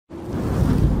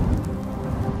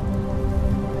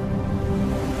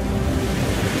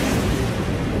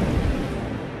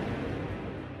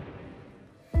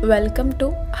Welcome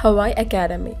to Hawaii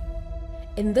Academy.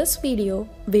 In this video,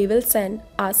 we will send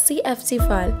RCFG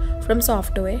file from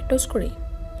software to screen.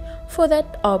 For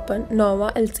that, open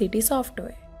NovaLCT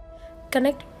software.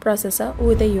 Connect processor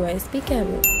with a USB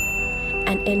cable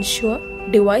and ensure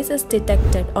device is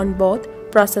detected on both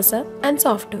processor and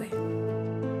software.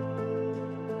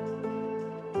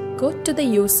 Go to the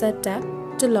User tab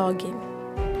to log in.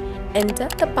 Enter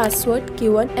the password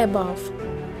given above.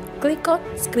 Click on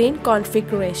Screen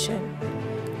Configuration.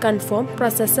 Confirm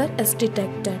processor is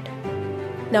detected.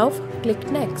 Now click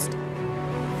Next.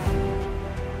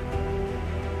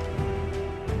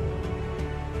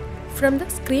 From the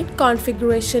Screen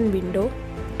Configuration window,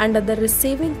 under the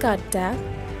Receiving Card tab,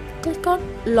 click on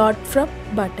Load From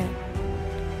button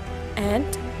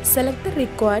and select the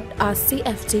required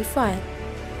RCFG file.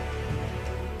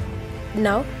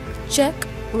 Now check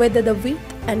whether the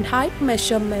width and height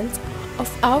measurements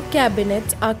of our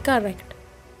cabinets are correct.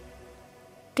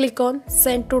 Click on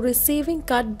Send to Receiving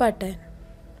Card button.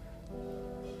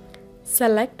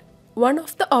 Select one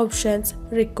of the options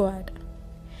required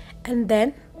and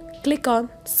then click on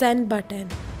Send button.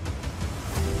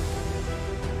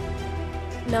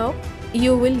 Now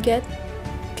you will get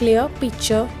clear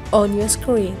picture on your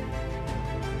screen.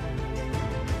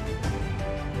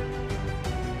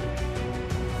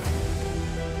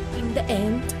 In the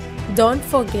end, don't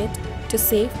forget to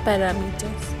save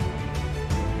parameters.